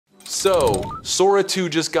So, Sora 2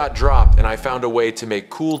 just got dropped and I found a way to make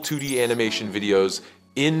cool 2D animation videos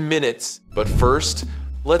in minutes. But first,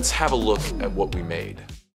 let's have a look at what we made.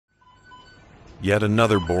 Yet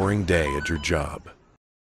another boring day at your job.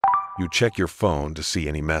 You check your phone to see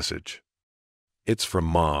any message. It's from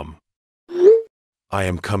Mom. I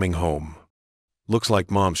am coming home. Looks like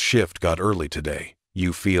Mom's shift got early today.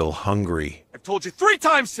 You feel hungry. I've told you 3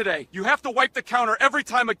 times today, you have to wipe the counter every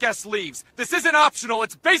time a guest leaves. This isn't optional,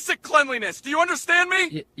 it's basic cleanliness. Do you understand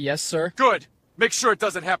me? Yes, sir. Good. Make sure it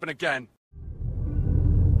doesn't happen again.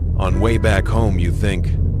 On way back home, you think,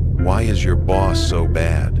 why is your boss so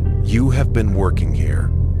bad? You have been working here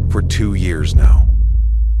for 2 years now,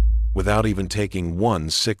 without even taking one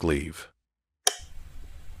sick leave.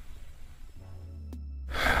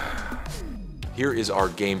 Here is our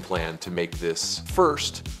game plan to make this.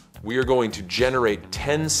 First, we are going to generate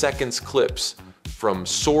 10 seconds clips from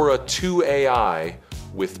Sora2 AI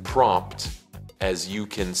with prompt. As you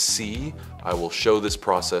can see, I will show this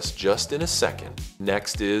process just in a second.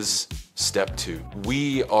 Next is step 2.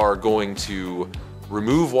 We are going to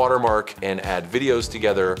remove watermark and add videos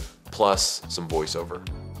together, plus some voiceover.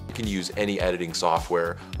 You can use any editing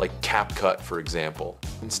software, like CapCut, for example.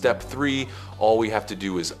 In step 3, all we have to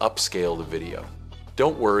do is upscale the video.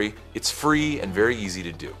 Don't worry, it's free and very easy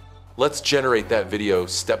to do. Let's generate that video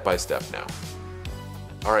step by step now.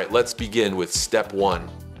 All right, let's begin with step 1.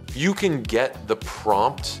 You can get the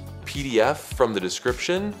prompt PDF from the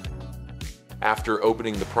description. After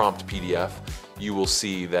opening the prompt PDF, you will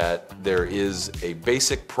see that there is a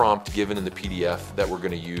basic prompt given in the PDF that we're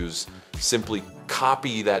going to use. Simply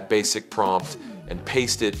copy that basic prompt and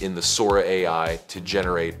paste it in the Sora AI to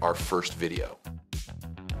generate our first video.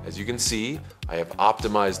 As you can see, I have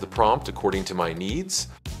optimized the prompt according to my needs.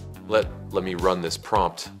 Let me run this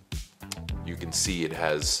prompt. You can see it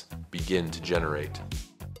has begun to generate.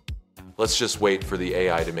 Let's just wait for the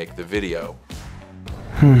AI to make the video.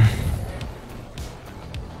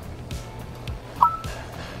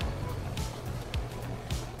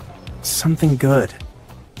 Something good.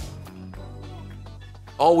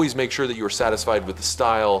 Always make sure that you are satisfied with the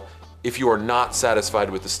style. If you are not satisfied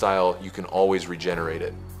with the style, you can always regenerate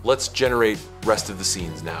it. Let's generate rest of the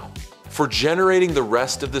scenes now. For generating the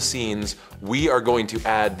rest of the scenes, we are going to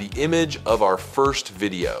add the image of our first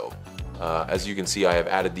video. As you can see, I have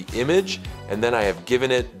added the image and then I have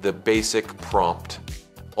given it the basic prompt.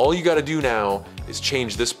 All you gotta do now is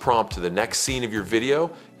change this prompt to the next scene of your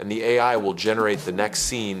video and the AI will generate the next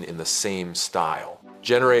scene in the same style.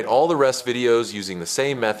 Generate all the rest videos using the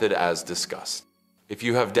same method as discussed. If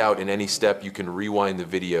you have doubt in any step, you can rewind the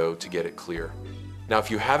video to get it clear. Now, if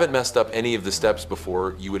you haven't messed up any of the steps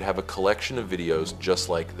before, you would have a collection of videos just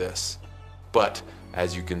like this. But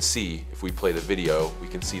as you can see, if we play the video, we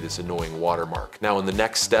can see this annoying watermark. Now in the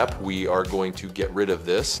next step, we are going to get rid of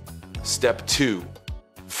this. Step 2.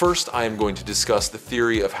 First, I am going to discuss the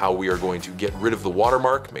theory of how we are going to get rid of the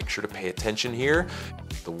watermark. Make sure to pay attention here.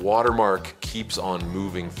 The watermark keeps on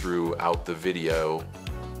moving throughout the video.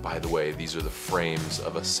 By the way, these are the frames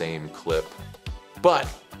of a same clip. But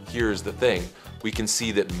here's the thing. We can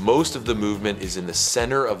see that most of the movement is in the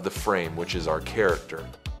center of the frame, which is our character.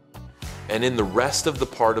 And in the rest of the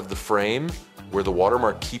part of the frame, where the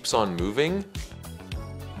watermark keeps on moving,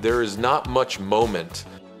 there is not much moment.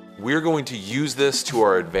 We're going to use this to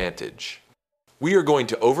our advantage. We are going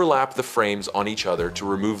to overlap the frames on each other to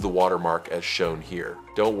remove the watermark as shown here.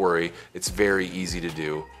 Don't worry, it's very easy to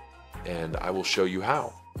do, and I will show you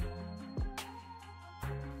how.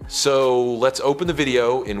 So let's open the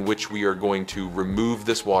video in which we are going to remove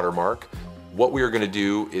this watermark. What we are going to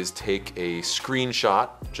do is take a screenshot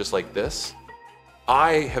just like this.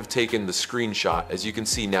 I have taken the screenshot. As you can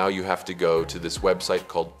see now, you have to go to this website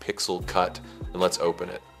called Pixel Cut, and let's open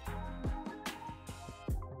it.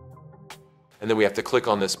 And then we have to click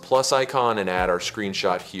on this plus icon and add our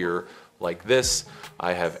screenshot here like this.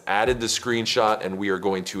 I have added the screenshot and we are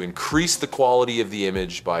going to increase the quality of the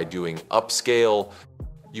image by doing upscale.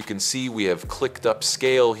 You can see we have clicked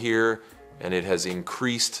upscale here and it has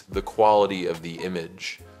increased the quality of the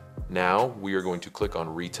image. Now we are going to click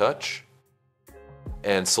on retouch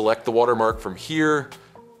and select the watermark from here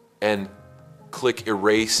and click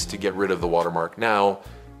erase to get rid of the watermark. Now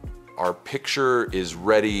our picture is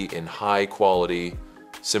ready in high quality.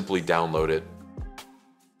 Simply download it.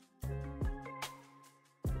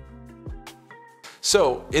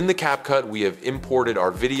 So in the CapCut, we have imported our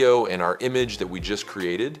video and our image that we just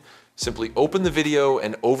created. Simply open the video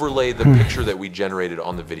and overlay the picture that we generated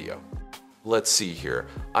on the video. Let's see here.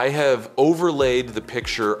 I have overlaid the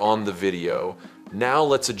picture on the video. Now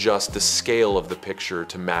let's adjust the scale of the picture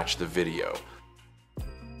to match the video.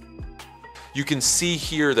 You can see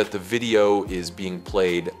here that the video is being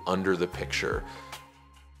played under the picture.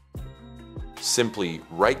 Simply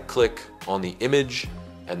right-click on the image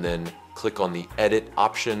and then click on the edit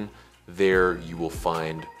option. There you will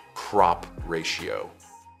find crop ratio.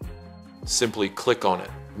 Simply click on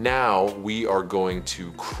it. Now we are going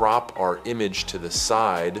to crop our image to the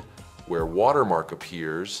side where watermark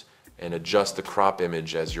appears and adjust the crop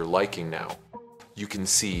image as you're liking now. You can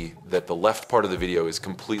see that the left part of the video is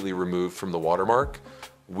completely removed from the watermark.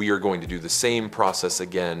 We are going to do the same process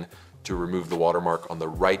again to remove the watermark on the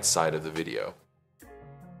right side of the video.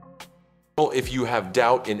 If you have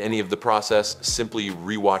doubt in any of the process, simply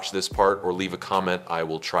rewatch this part or leave a comment. I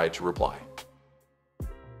will try to reply.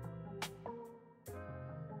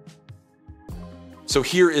 So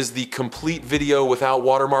here is the complete video without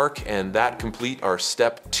watermark, and that complete our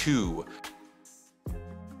step 2.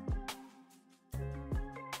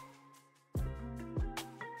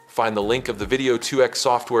 Find the link of the video 2x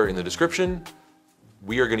software in the description.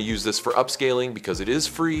 We are going to use this for upscaling because it is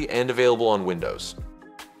free and available on Windows.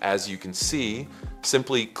 As you can see,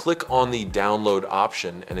 simply click on the download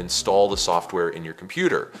option and install the software in your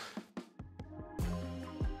computer.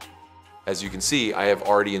 As you can see, I have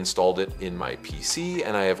already installed it in my PC,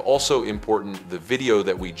 and I have also imported the video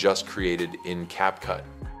that we just created in CapCut.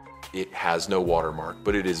 It has no watermark,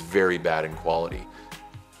 but it is very bad in quality.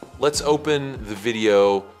 Let's open the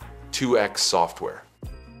video 2x software.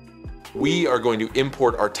 We are going to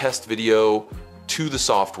import our test video to the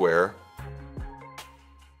software.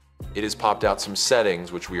 It has popped out some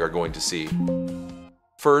settings which we are going to see.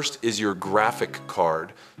 First is your graphic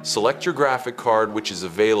card. Select your graphic card which is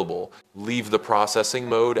available. Leave the processing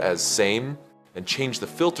mode as same and change the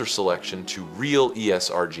filter selection to real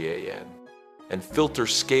ESRGAN and filter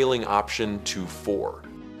scaling option to 4.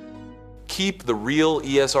 Keep the real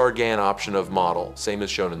ESRGAN option of model, same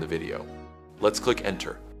as shown in the video. Let's click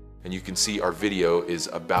enter and you can see our video is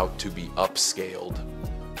about to be upscaled.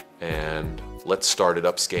 And let's start it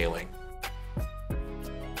upscaling.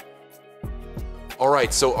 All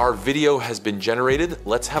right, so our video has been generated.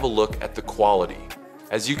 Let's have a look at the quality.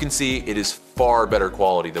 As you can see, it is far better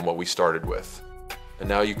quality than what we started with. And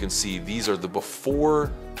now you can see these are the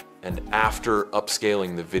before and after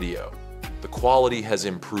upscaling the video. The quality has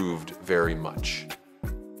improved very much.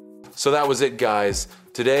 So that was it, guys.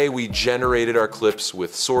 Today we generated our clips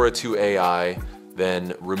with Sora2 AI,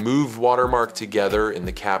 then removed watermark together in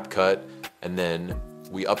the CapCut, and then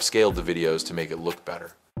we upscaled the videos to make it look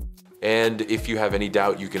better. And if you have any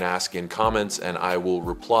doubt, you can ask in comments and I will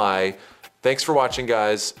reply. Thanks for watching,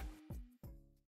 guys.